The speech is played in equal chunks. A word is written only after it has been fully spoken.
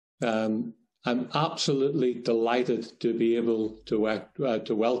Um, I'm absolutely delighted to be able to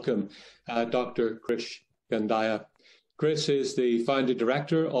welcome Dr. Krish Kandiah. Krish is the founder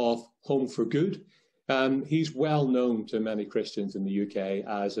director of Home for Good. He's well known to many Christians in the UK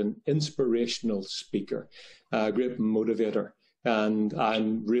as an inspirational speaker, a great motivator, and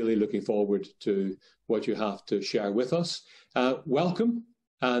I'm really looking forward to what you have to share with us. Welcome,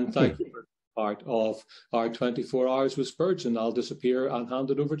 and thank you for part of our 24 Hours with Spurgeon. I'll disappear and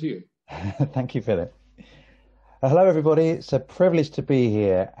hand it over to you. Thank you, Philip. Hello, everybody. It's a privilege to be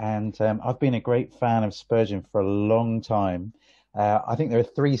here, and I've been a great fan of Spurgeon for a long time. I think there are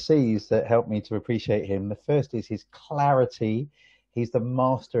 3 C's that help me to appreciate him. The first is his clarity. He's the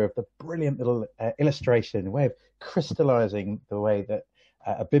master of the brilliant little illustration, way of crystallizing the way that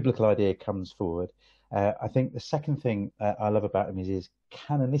a biblical idea comes forward. I think the second thing I love about him is his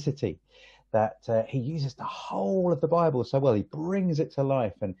canonicity, that he uses the whole of the Bible so well. He brings it to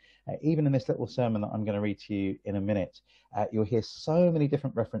life. And even in this little sermon that I'm going to read to you in a minute, you'll hear so many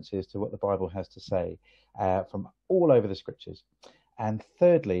different references to what the Bible has to say from all over the scriptures. And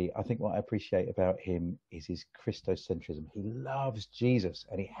thirdly, I think what I appreciate about him is his Christocentrism. He loves Jesus,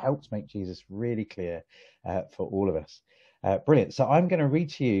 and he helps make Jesus really clear for all of us. Brilliant. So I'm going to read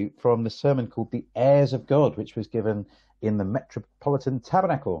to you from the sermon called The Heirs of God, which was given in the Metropolitan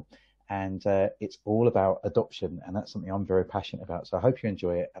Tabernacle. And it's all about adoption, and that's something I'm very passionate about. So I hope you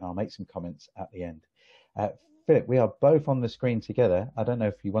enjoy it, and I'll make some comments at the end. Philip, we are both on the screen together. I don't know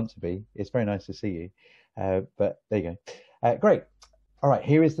if you want to be. It's very nice to see you. But there you go. Great. All right,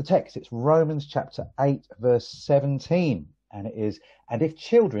 here is the text. It's Romans chapter 8, verse 17. And it is, and if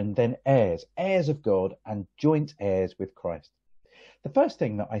children, then heirs, heirs of God and joint heirs with Christ. The first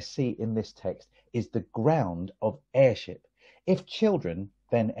thing that I see in this text is the ground of heirship. If children,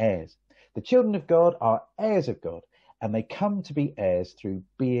 then heirs. The children of God are heirs of God, and they come to be heirs through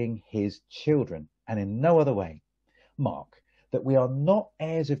being his children, and in no other way. Mark that we are not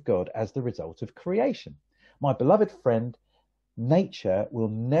heirs of God as the result of creation. My beloved friend, nature will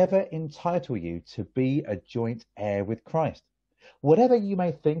never entitle you to be a joint heir with Christ. Whatever you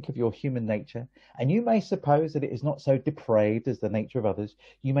may think of your human nature, and you may suppose that it is not so depraved as the nature of others,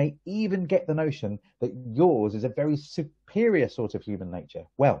 you may even get the notion that yours is a very superior sort of human nature.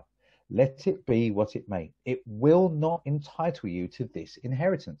 Well, let it be what it may. It will not entitle you to this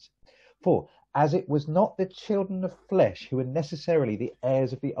inheritance. For as it was not the children of flesh who were necessarily the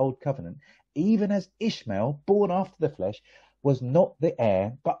heirs of the old covenant, even as Ishmael, born after the flesh, was not the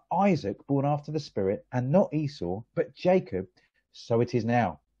heir, but Isaac, born after the Spirit, and not Esau, but Jacob, so it is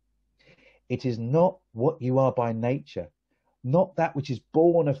now. It is not what you are by nature, not that which is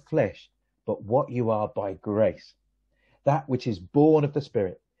born of flesh, but what you are by grace. That which is born of the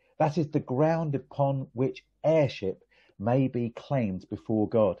Spirit, that is the ground upon which heirship may be claimed before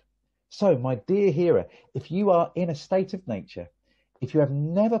God. So, my dear hearer, if you are in a state of nature, if you have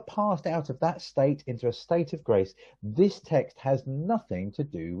never passed out of that state into a state of grace, this text has nothing to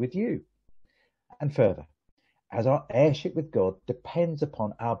do with you. And further, as our heirship with God depends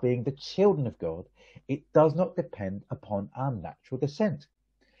upon our being the children of God, it does not depend upon our natural descent.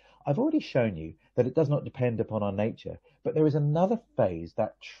 I've already shown you that it does not depend upon our nature, but there is another phase,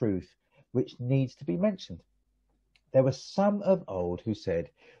 that truth, which needs to be mentioned. There were some of old who said,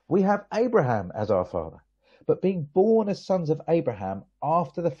 we have Abraham as our father, but being born as sons of Abraham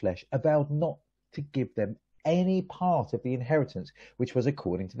after the flesh, avowed not to give them any part of the inheritance which was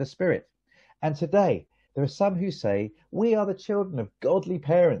according to the Spirit. And today, there are some who say, we are the children of godly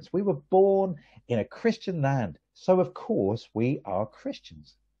parents. We were born in a Christian land, so of course we are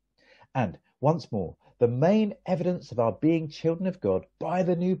Christians. And once more, the main evidence of our being children of God by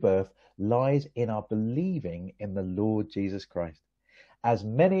the new birth lies in our believing in the Lord Jesus Christ. As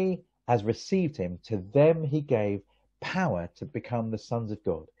many as received him, to them he gave power to become the sons of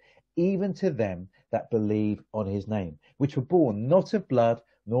God, even to them that believe on his name, which were born not of blood,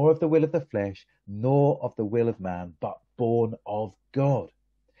 nor of the will of the flesh, nor of the will of man, but born of God.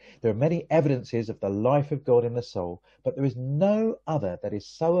 There are many evidences of the life of God in the soul, but there is no other that is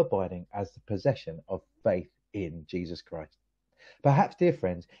so abiding as the possession of faith in Jesus Christ. Perhaps, dear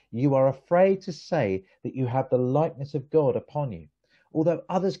friends, you are afraid to say that you have the likeness of God upon you, although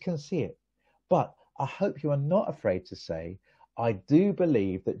others can see it. But I hope you are not afraid to say, I do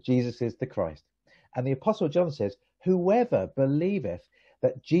believe that Jesus is the Christ. And the Apostle John says, whoever believeth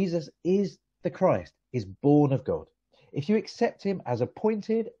that Jesus is the Christ is born of God. If you accept him as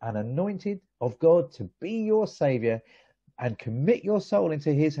appointed and anointed of God to be your Saviour and commit your soul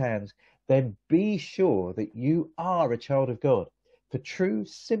into his hands, then be sure that you are a child of God. For true,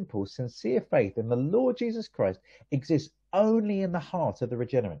 simple, sincere faith in the Lord Jesus Christ exists only in the heart of the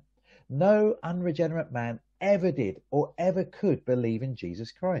regenerate. No unregenerate man ever did or ever could believe in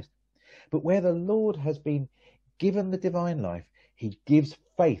Jesus Christ. But where the Lord has been given the divine life, he gives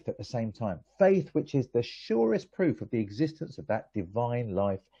faith at the same time. Faith, which is the surest proof of the existence of that divine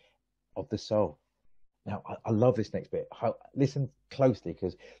life of the soul. Now, I love this next bit. Listen closely,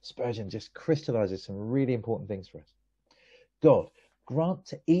 because Spurgeon just crystallizes some really important things for us. God, grant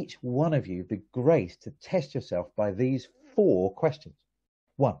to each one of you the grace to test yourself by these 4 questions.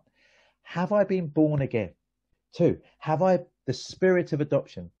 1, have I been born again? 2, have I the spirit of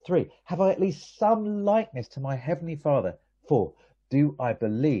adoption? 3, have I at least some likeness to my heavenly Father? 4, do I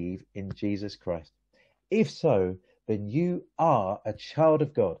believe in Jesus Christ? If so, then you are a child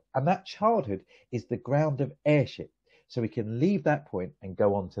of God, and that childhood is the ground of heirship. So we can leave that point and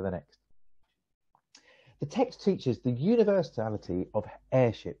go on to the next. The text teaches the universality of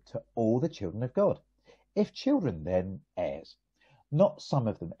heirship to all the children of God. If children, then heirs. Not some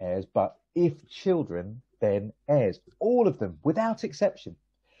of them heirs, but if children, then heirs. All of them, without exception.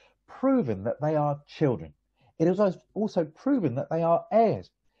 Proven that they are children. It is also proven that they are heirs.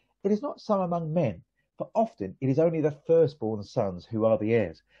 It is not some among men, for often it is only the firstborn sons who are the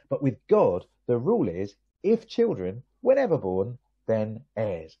heirs. But with God, the rule is, if children, whenever born, then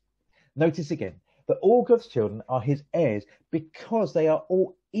heirs. Notice again that all God's children are his heirs because they are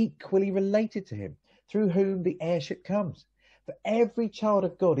all equally related to him, through whom the heirship comes. For every child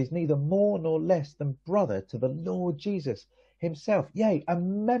of God is neither more nor less than brother to the Lord Jesus himself, yea, a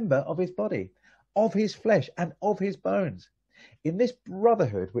member of his body, of his flesh, and of his bones. In this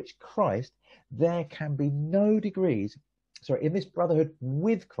brotherhood which Christ, there can be no degrees. In this brotherhood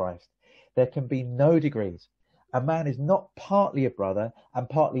with Christ, there can be no degrees. A man is not partly a brother and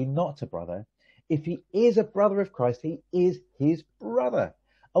partly not a brother. If he is a brother of Christ, he is his brother.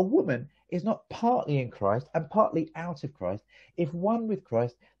 A woman is not partly in Christ and partly out of Christ. If one with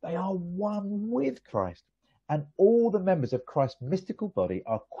Christ, they are one with Christ. And all the members of Christ's mystical body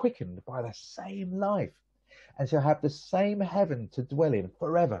are quickened by the same life, and shall have the same heaven to dwell in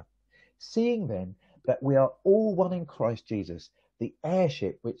forever. Seeing then that we are all one in Christ Jesus, the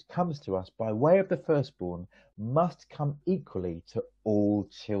heirship which comes to us by way of the firstborn must come equally to all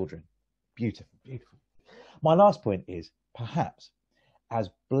children. Beautiful, beautiful. My last point is, perhaps, as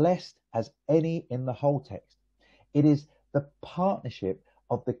blessed as any in the whole text. It is the partnership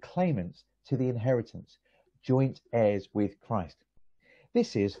of the claimants to the inheritance, joint heirs with Christ.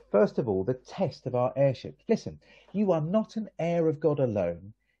 This is, first of all, the test of our heirship. Listen, you are not an heir of God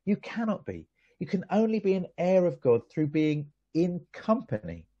alone. You cannot be. You can only be an heir of God through being in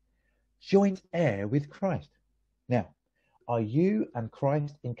company, joint heir with Christ. Now, are you and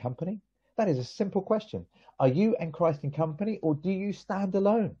Christ in company? That is a simple question. Are you and Christ in company, or do you stand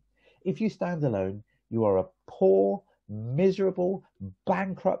alone? If you stand alone, you are a poor, miserable,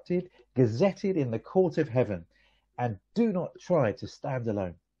 bankrupted, gazetted in the court of heaven. And do not try to stand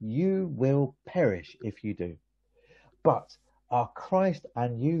alone. You will perish if you do. But are Christ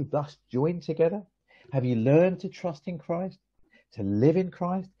and you thus joined together? Have you learned to trust in Christ, to live in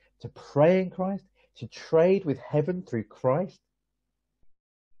Christ, to pray in Christ, to trade with heaven through Christ,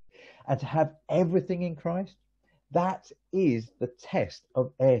 and to have everything in Christ? That is the test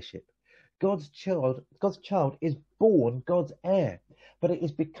of heirship. God's child is born God's heir, but it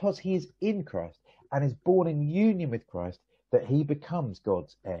is because he is in Christ and is born in union with Christ that he becomes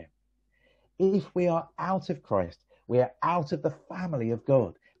God's heir. If we are out of Christ, we are out of the family of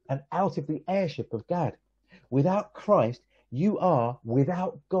God and out of the heirship of God. Without Christ, you are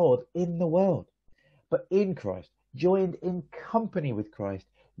without God in the world. But in Christ, joined in company with Christ,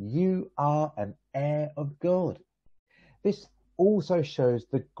 you are an heir of God. This also shows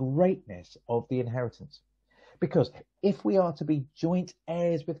the greatness of the inheritance. Because if we are to be joint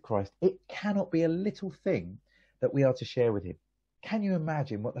heirs with Christ, it cannot be a little thing that we are to share with him. Can you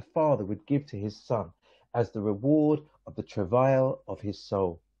imagine what the Father would give to his Son as the reward of the travail of his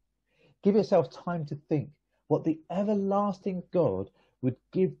soul? Give yourself time to think what the everlasting God would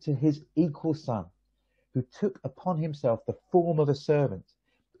give to his equal Son, who took upon himself the form of a servant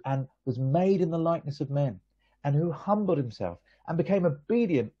and was made in the likeness of men, and who humbled himself and became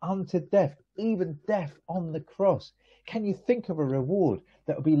obedient unto death, even death on the cross. Can you think of a reward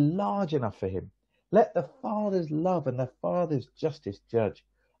that would be large enough for him? Let the Father's love and the Father's justice judge.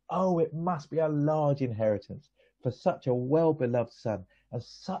 Oh, it must be a large inheritance for such a well-beloved Son and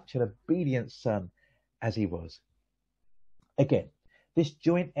such an obedient Son as he was. Again, this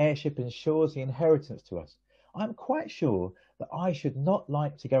joint heirship ensures the inheritance to us. I'm quite sure that I should not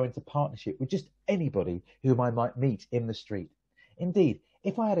like to go into partnership with just anybody whom I might meet in the street. Indeed,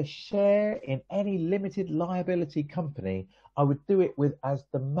 If I had a share in any limited liability company, I would do it with as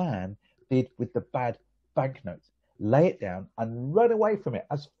the man did with the bad banknote, lay it down and run away from it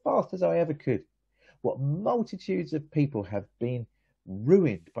as fast as I ever could. What multitudes of people have been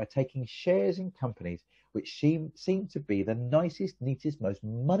ruined by taking shares in companies which seem to be the nicest, neatest, most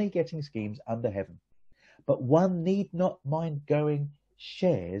money-getting schemes under heaven. But one need not mind going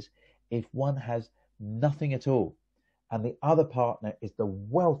shares if one has nothing at all, and the other partner is the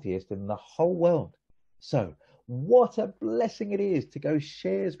wealthiest in the whole world. So, what a blessing it is to go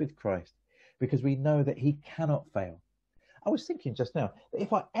shares with Christ, because we know that he cannot fail. I was thinking just now that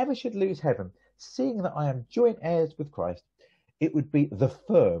if I ever should lose heaven, seeing that I am joint heirs with Christ, it would be the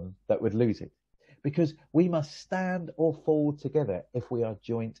firm that would lose it, because we must stand or fall together if we are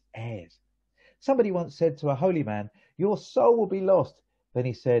joint heirs. Somebody once said to a holy man, "Your soul will be lost." Then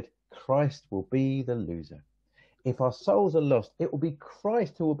he said, "Christ will be the loser." If our souls are lost, it will be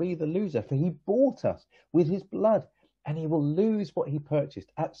Christ who will be the loser, for he bought us with his blood, and he will lose what he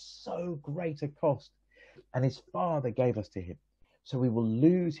purchased at so great a cost. And his Father gave us to him. So we will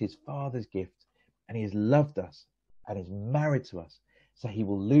lose his Father's gift, and he has loved us and is married to us. So he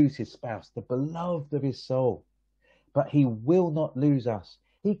will lose his spouse, the beloved of his soul. But he will not lose us.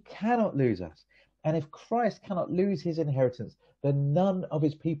 He cannot lose us. And if Christ cannot lose his inheritance, then none of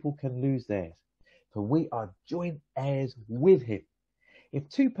his people can lose theirs. For we are joint heirs with him. If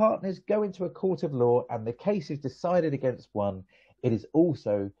two partners go into a court of law and the case is decided against one, it is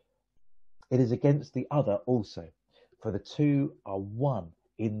against the other also, for the two are one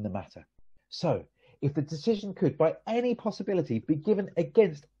in the matter. So, if the decision could, by any possibility, be given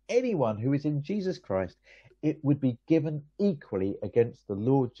against anyone who is in Jesus Christ, it would be given equally against the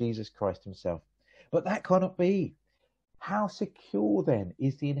Lord Jesus Christ himself. But that cannot be. How secure then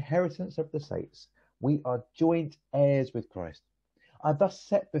is the inheritance of the saints? We are joint heirs with Christ. I thus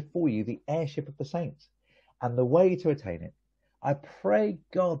set before you the heirship of the saints and the way to attain it. I pray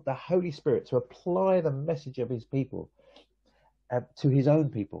God, the Holy Spirit, to apply the message of his people to his own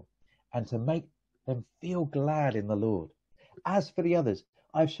people and to make them feel glad in the Lord. As for the others,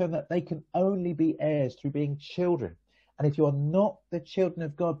 I've shown that they can only be heirs through being children. And if you are not the children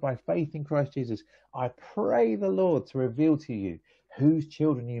of God by faith in Christ Jesus, I pray the Lord to reveal to you whose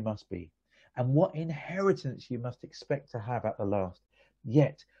children you must be and what inheritance you must expect to have at the last.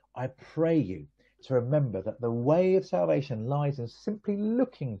 Yet I pray you to remember that the way of salvation lies in simply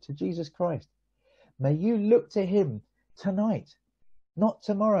looking to Jesus Christ. May you look to him tonight, not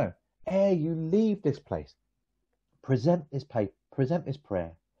tomorrow, ere you leave this place. Present this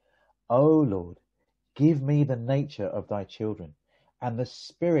prayer. O Lord, give me the nature of thy children and the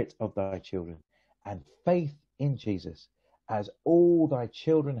spirit of thy children and faith in Jesus, as all thy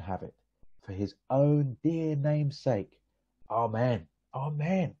children have it, for his own dear name's sake. Amen.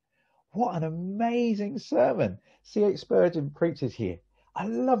 Amen. What an amazing sermon C.H. Spurgeon preaches here. I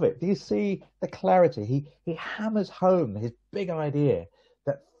love it. Do you see the clarity? He hammers home his big idea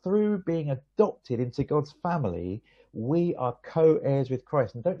that through being adopted into God's family, we are co-heirs with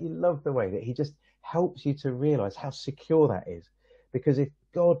Christ. And don't you love the way that he just helps you to realize how secure that is? Because if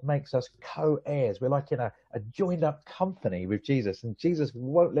God makes us co-heirs, we're like in a joined up company with Jesus, and Jesus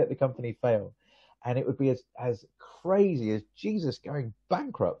won't let the company fail. And it would be as crazy as Jesus going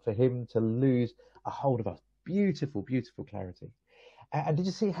bankrupt for him to lose a hold of us. Beautiful, beautiful clarity. And did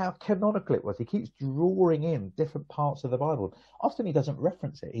you see how canonical it was? He keeps drawing in different parts of the Bible. Often he doesn't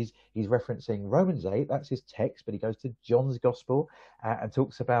reference it. He's referencing Romans 8, that's his text, but he goes to John's Gospel and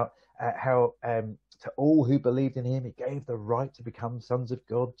talks about how to all who believed in him, he gave the right to become sons of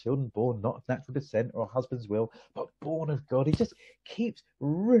God, children born not of natural descent or a husband's will, but born of God. He just keeps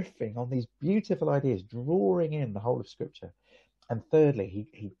riffing on these beautiful ideas, drawing in the whole of Scripture. And thirdly,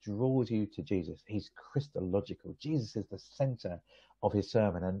 he draws you to Jesus. He's Christological. Jesus is the center of his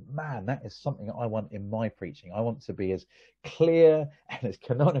sermon. And man, that is something that I want in my preaching. I want to be as clear and as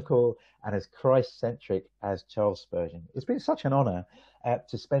canonical and as Christ-centric as Charles Spurgeon. It's been such an honor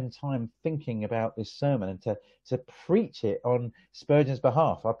to spend time thinking about this sermon and to preach it on Spurgeon's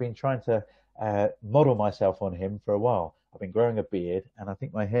behalf. I've been trying to model myself on him for a while. I've been growing a beard, and I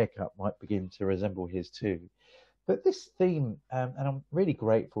think my haircut might begin to resemble his too. But this theme, and I'm really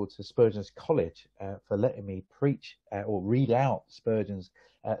grateful to Spurgeon's College for letting me preach or read out Spurgeon's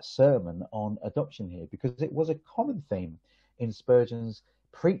sermon on adoption here, because it was a common theme in Spurgeon's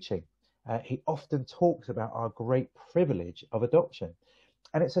preaching. He often talks about our great privilege of adoption.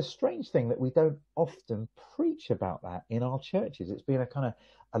 And it's a strange thing that we don't often preach about that in our churches. It's been a kind of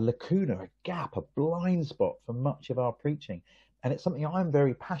a lacuna, a gap, a blind spot for much of our preaching. And it's something I'm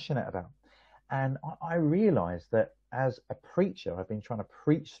very passionate about. And I realized that as a preacher, I've been trying to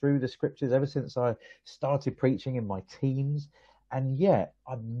preach through the scriptures ever since I started preaching in my teens. And yet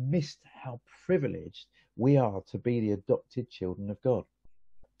I missed how privileged we are to be the adopted children of God.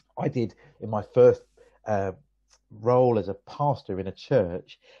 I did in my first role as a pastor in a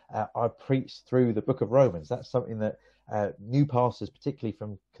church, I preached through the book of Romans. That's something that new pastors, particularly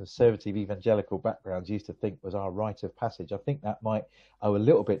from conservative evangelical backgrounds, used to think was our rite of passage. I think that might owe a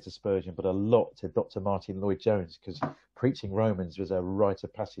little bit to Spurgeon, but a lot to Dr. Martin Lloyd-Jones, because preaching Romans was a rite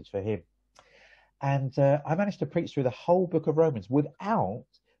of passage for him. And I managed to preach through the whole book of Romans without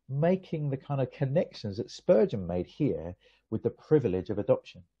making the kind of connections that Spurgeon made here with the privilege of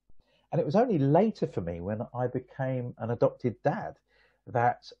adoption. And it was only later for me, when I became an adopted dad,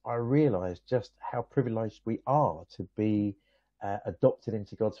 that I realized just how privileged we are to be adopted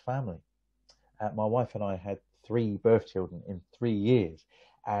into God's family. My wife and I had 3 birth children in 3 years,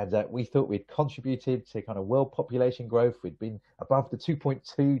 and we thought we'd contributed to kind of world population growth. We'd been above the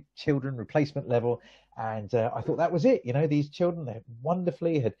 2.2 children replacement level, and I thought that was it. You know, these children, they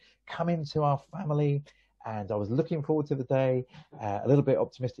wonderfully had come into our family, and I was looking forward to the day, a little bit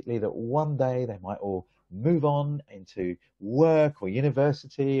optimistically, that one day they might all move on into work or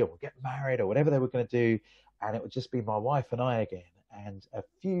university or get married or whatever they were going to do, and it would just be my wife and I again. And a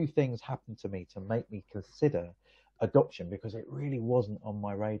few things happened to me to make me consider adoption, because it really wasn't on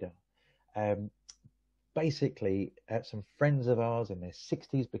my radar. Basically, some friends of ours in their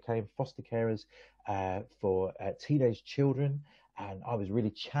 60s became foster carers for teenage children, and I was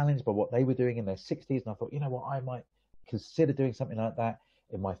really challenged by what they were doing in their 60s, and I thought, you know what, I might consider doing something like that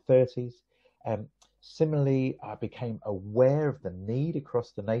in my 30s. Similarly, I became aware of the need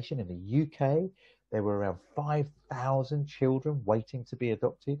across the nation. In the UK, there were around 5,000 children waiting to be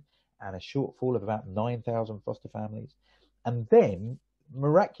adopted, and a shortfall of about 9,000 foster families. And then,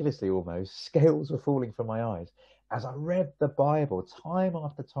 miraculously almost, scales were falling from my eyes. As I read the Bible, time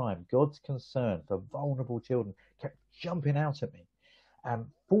after time, God's concern for vulnerable children kept jumping out at me and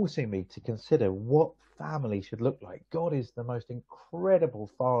forcing me to consider what family should look like. God is the most incredible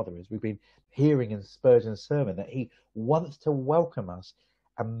Father, as we've been hearing in Spurgeon's sermon, that he wants to welcome us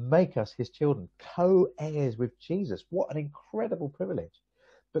and make us his children, co-heirs with Jesus. What an incredible privilege.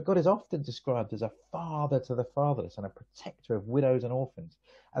 But God is often described as a father to the fatherless and a protector of widows and orphans.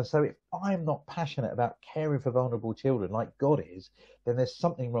 And so if I'm not passionate about caring for vulnerable children like God is, then there's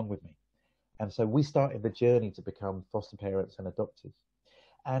something wrong with me. And so we started the journey to become foster parents and adopters.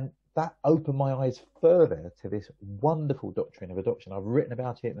 And that opened my eyes further to this wonderful doctrine of adoption. I've written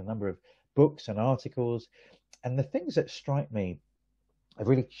about it in a number of books and articles. And the things that strike me have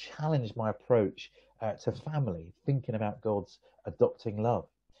really challenged my approach to family, thinking about God's adopting love.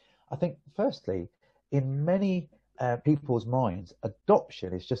 I think, firstly, in many people's minds,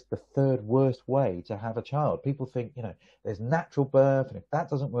 adoption is just the third worst way to have a child. People think, you know, there's natural birth, and if that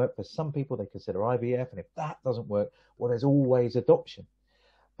doesn't work, for some people they consider IVF, and if that doesn't work, well, there's always adoption.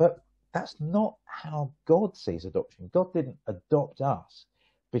 But that's not how God sees adoption. God didn't adopt us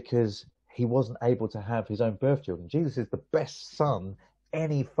because he wasn't able to have his own birth children. Jesus is the best son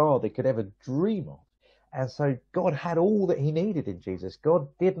any father could ever dream of. And so God had all that he needed in Jesus. God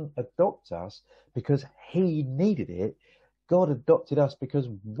didn't adopt us because he needed it. God adopted us because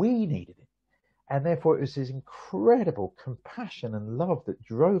we needed it. And therefore it was his incredible compassion and love that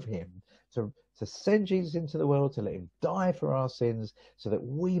drove him to send Jesus into the world, to let him die for our sins, so that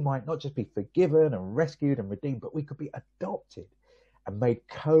we might not just be forgiven and rescued and redeemed, but we could be adopted and made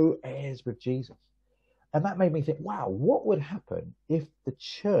co-heirs with Jesus. And that made me think, wow, what would happen if the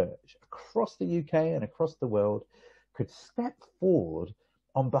church across the UK and across the world could step forward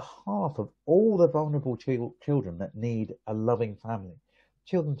on behalf of all the vulnerable children that need a loving family?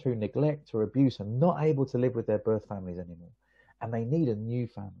 Children through neglect or abuse are not able to live with their birth families anymore, and they need a new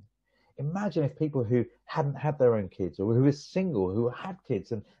family. Imagine if people who hadn't had their own kids, or who were single, who had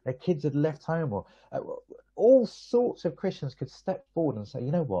kids and their kids had left home, or all sorts of Christians could step forward and say,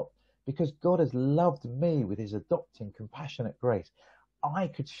 you know what? Because God has loved me with his adopting, compassionate grace, I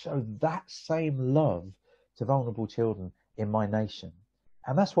could show that same love to vulnerable children in my nation.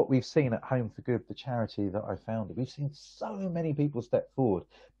 And that's what we've seen at Home for Good, the charity that I founded. We've seen so many people step forward.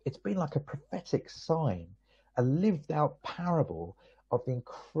 It's been like a prophetic sign, a lived out parable of the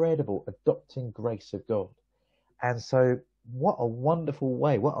incredible adopting grace of God. And so what a wonderful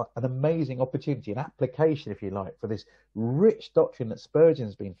way, what an amazing opportunity, an application, if you like, for this rich doctrine that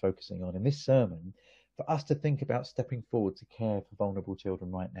Spurgeon's been focusing on in this sermon, for us to think about stepping forward to care for vulnerable children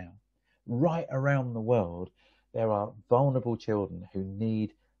right now. Right around the world, there are vulnerable children who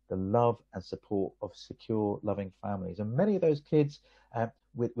need the love and support of secure, loving families. And many of those kids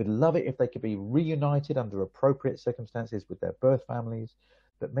would love it if they could be reunited under appropriate circumstances with their birth families.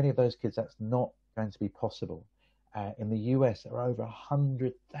 But many of those kids, that's not going to be possible. In the US, there are over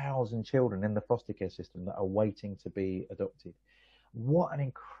 100,000 children in the foster care system that are waiting to be adopted. What an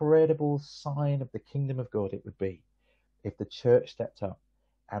incredible sign of the kingdom of God it would be if the church stepped up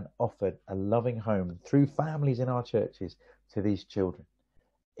and offered a loving home through families in our churches to these children.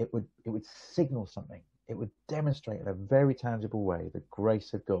 It would signal something. It would demonstrate in a very tangible way the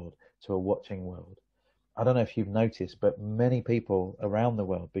grace of God to a watching world. I don't know if you've noticed, but many people around the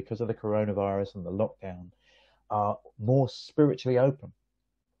world, because of the coronavirus and the lockdown, are more spiritually open.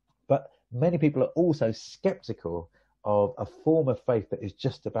 But many people are also skeptical of a form of faith that is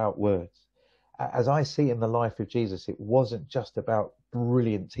just about words. As I see in the life of Jesus, it wasn't just about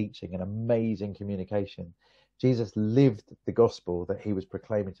brilliant teaching and amazing communication. Jesus lived the gospel that he was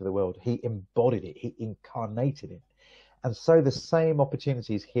proclaiming to the world. He embodied it. He incarnated it. And so the same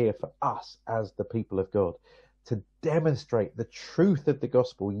opportunity is here for us as the people of God to demonstrate the truth of the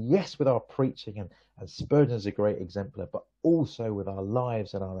gospel, yes, with our preaching, and Spurgeon is a great exemplar, but also with our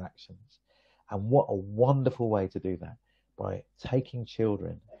lives and our actions. And what a wonderful way to do that, by taking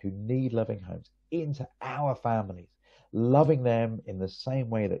children who need loving homes into our families, loving them in the same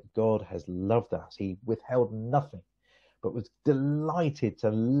way that God has loved us. He withheld nothing, but was delighted to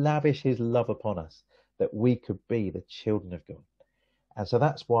lavish his love upon us, that we could be the children of God. And so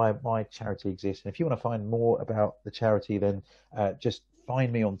that's why my charity exists. And if you want to find more about the charity, then just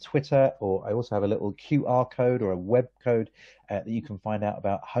find me on Twitter, or I also have a little QR code or a web code that you can find out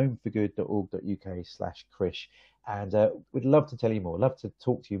about, homeforgood.org.uk/Krish. And we'd love to tell you more, love to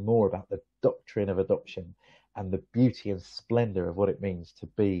talk to you more about the doctrine of adoption and the beauty and splendor of what it means to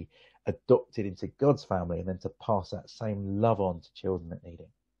be adopted into God's family, and then to pass that same love on to children that need it.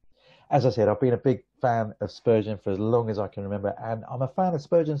 As I said, I've been a big fan of Spurgeon for as long as I can remember, and I'm a fan of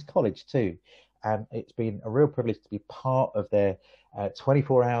Spurgeon's College too. And it's been a real privilege to be part of their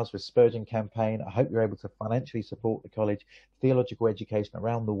 24 Hours with Spurgeon campaign. I hope you're able to financially support the college. Theological education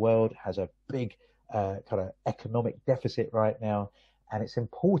around the world has a big kind of economic deficit right now, and it's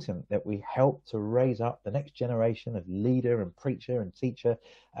important that we help to raise up the next generation of leader and preacher and teacher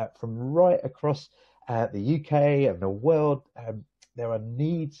from right across the UK and the world. There are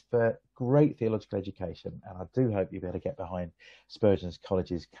needs for great theological education, and I do hope you'll be able to get behind Spurgeon's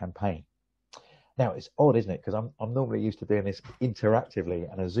College's campaign. Now, it's odd, isn't it? Because I'm normally used to doing this interactively,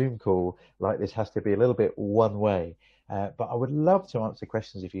 and a Zoom call like this has to be a little bit one way. But I would love to answer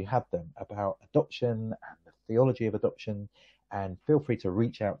questions if you have them about adoption and the theology of adoption, and feel free to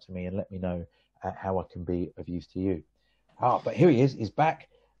reach out to me and let me know how I can be of use to you. But here he is. He's back.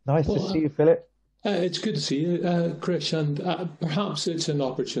 Nice to see you, Philip. It's good to see you, Krish, and perhaps it's an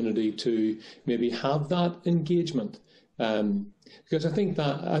opportunity to maybe have that engagement, because I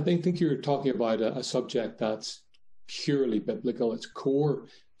think you're talking about a subject that's purely biblical. It's core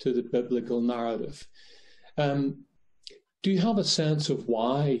to the biblical narrative. Do you have a sense of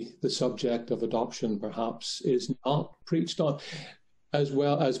why the subject of adoption perhaps is not preached on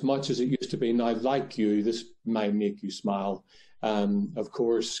as much as it used to be? Now, like you, this might make you smile. Of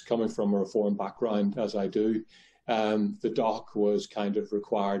course, coming from a Reformed background, as I do, the doc was kind of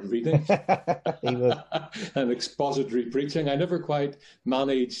required reading and expository preaching. I never quite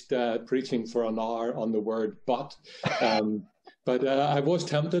managed preaching for an hour on the word but I was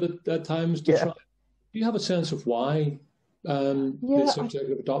tempted at times to try. Do you have a sense of why the subject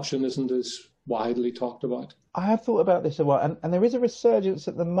of adoption isn't as widely talked about? I have thought about this a while, and there is a resurgence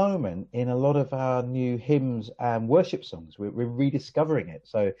at the moment in a lot of our new hymns and worship songs. We're rediscovering it.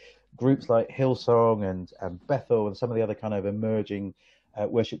 So groups like Hillsong and Bethel and some of the other kind of emerging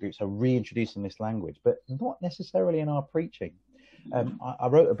worship groups are reintroducing this language, but not necessarily in our preaching. I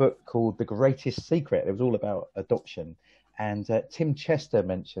wrote a book called The Greatest Secret. It was all about adoption. And Tim Chester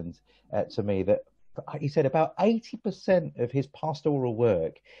mentioned to me that he said about 80% of his pastoral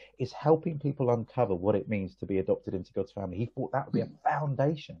work is helping people uncover what it means to be adopted into God's family. He thought that would be a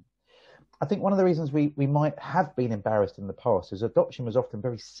foundation. I think one of the reasons we might have been embarrassed in the past is adoption was often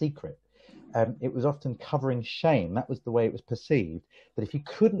very secret. It was often covering shame. That was the way it was perceived, that if you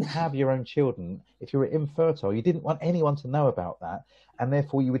couldn't have your own children, if you were infertile, you didn't want anyone to know about that. And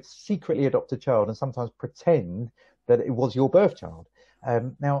therefore you would secretly adopt a child and sometimes pretend that it was your birth child.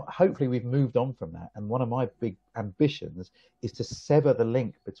 Now, hopefully we've moved on from that. And one of my big ambitions is to sever the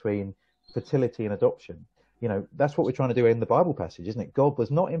link between fertility and adoption. You know, that's what we're trying to do in the Bible passage, isn't it? God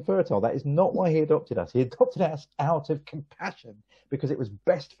was not infertile. That is not why he adopted us. He adopted us out of compassion because it was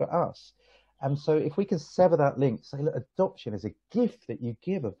best for us. And so if we can sever that link, say, look, adoption is a gift that you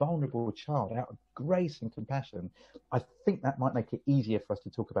give a vulnerable child out of grace and compassion, I think that might make it easier for us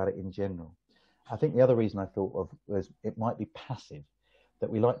to talk about it in general. I think the other reason I thought of was it might be passive, that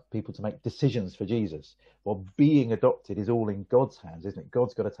we like people to make decisions for Jesus. Well, being adopted is all in God's hands, isn't it?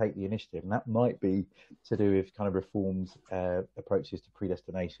 God's got to take the initiative. And that might be to do with kind of Reformed approaches to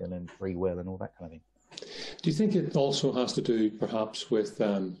predestination and free will and all that kind of thing. Do you think it also has to do perhaps with,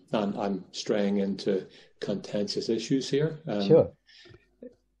 and I'm straying into contentious issues here. Sure.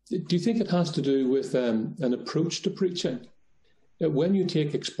 Do you think it has to do with an approach to preaching? When you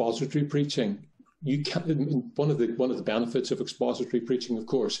take expository preaching, you can't, one of the benefits of expository preaching, of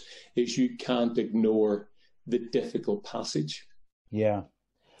course, is you can't ignore the difficult passage. Yeah.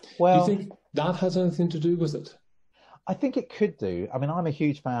 Well, do you think that has anything to do with it? I think it could do. I mean, I'm a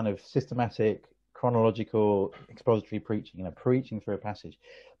huge fan of systematic, chronological, expository preaching, preaching through a passage.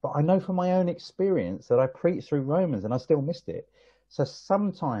 But I know from my own experience that I preached through Romans and I still missed it. So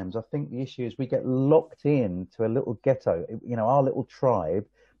sometimes I think the issue is we get locked into a little ghetto, our little tribe.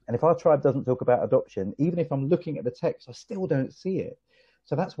 And if our tribe doesn't talk about adoption, even if I'm looking at the text, I still don't see it.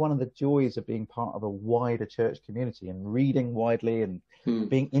 So that's one of the joys of being part of a wider church community and reading widely and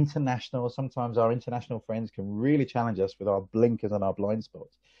being international. Sometimes our international friends can really challenge us with our blinkers and our blind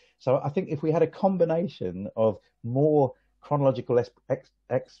spots. So I think if we had a combination of more chronological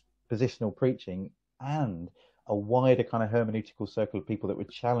expositional preaching and a wider kind of hermeneutical circle of people that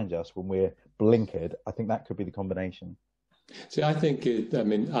would challenge us when we're blinkered, I think that could be the combination. See, I think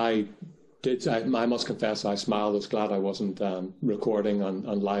I must confess I smiled. I was glad I wasn't recording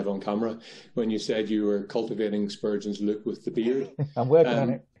on live on camera when you said you were cultivating Spurgeon's look with the beard. I'm working on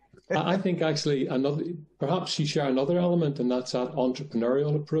it. I think actually perhaps you share another element, and that's that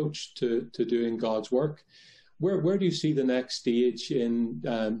entrepreneurial approach to doing God's work. Where do you see the next stage in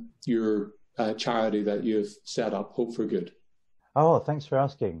your charity that you've set up, Hope for Good? Oh, thanks for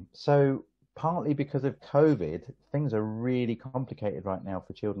asking. So partly because of COVID, things are really complicated right now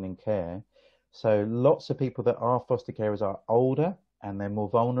for children in care. So lots of people that are foster carers are older and they're more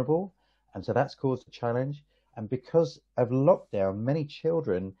vulnerable. And so that's caused a challenge. And because of lockdown, many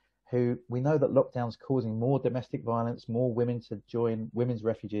children who we know that lockdown's causing more domestic violence, more women to join women's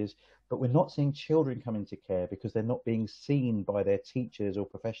refuges, but we're not seeing children come into care because they're not being seen by their teachers or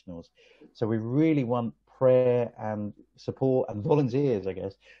professionals. So we really want prayer and support and volunteers, I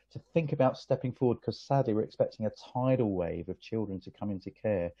guess, to think about stepping forward, because sadly we're expecting a tidal wave of children to come into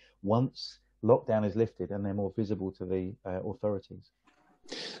care once lockdown is lifted and they're more visible to the authorities.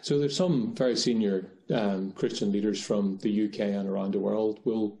 So there's some very senior Christian leaders from the UK and around the world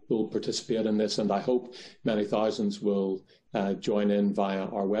will participate in this, and I hope many thousands will join in via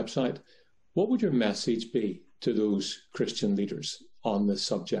our website. What would your message be to those Christian leaders on this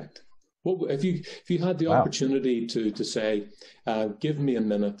subject? What, if you had the opportunity to say, give me a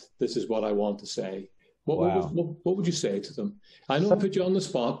minute, this is what I want to say, what would you say to them? I know I put you on the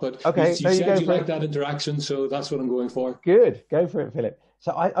spot, but okay, you said you like that interaction, so that's what I'm going for. Good, go for it, Philip.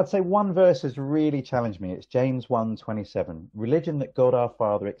 So I'd say one verse has really challenged me. It's James 1:27. Religion that God our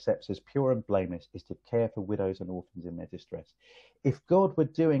Father accepts as pure and blameless is to care for widows and orphans in their distress. If God were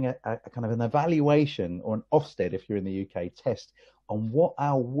doing a kind of an evaluation or an Ofsted, if you're in the UK, test on what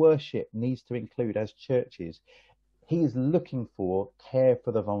our worship needs to include as churches, he is looking for care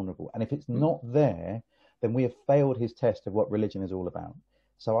for the vulnerable. And if it's not there, then we have failed his test of what religion is all about.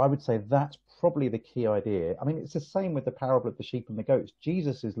 So I would say that's probably the key idea. I mean, it's the same with the parable of the sheep and the goats.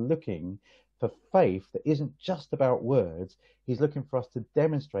 Jesus is looking for faith that isn't just about words. He's looking for us to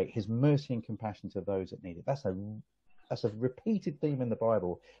demonstrate his mercy and compassion to those that need it. That's a repeated theme in the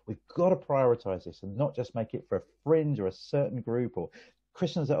Bible. We've got to prioritize this and not just make it for a fringe or a certain group or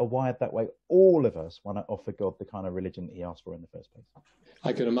Christians that are wired that way. All of us want to offer God the kind of religion that he asked for in the first place.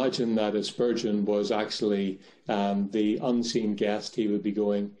 I can imagine that if Spurgeon was actually the unseen guest, he would be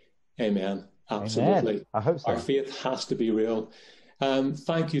going, amen, absolutely. Amen. I hope so. Our faith has to be real.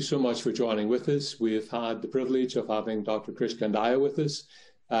 Thank you so much for joining with us. We've had the privilege of having Dr. Krish Kandiah with us.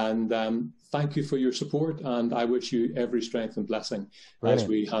 And thank you for your support. And I wish you every strength and blessing as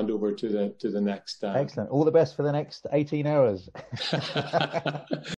we hand over to the next. Excellent. All the best for the next 18 hours.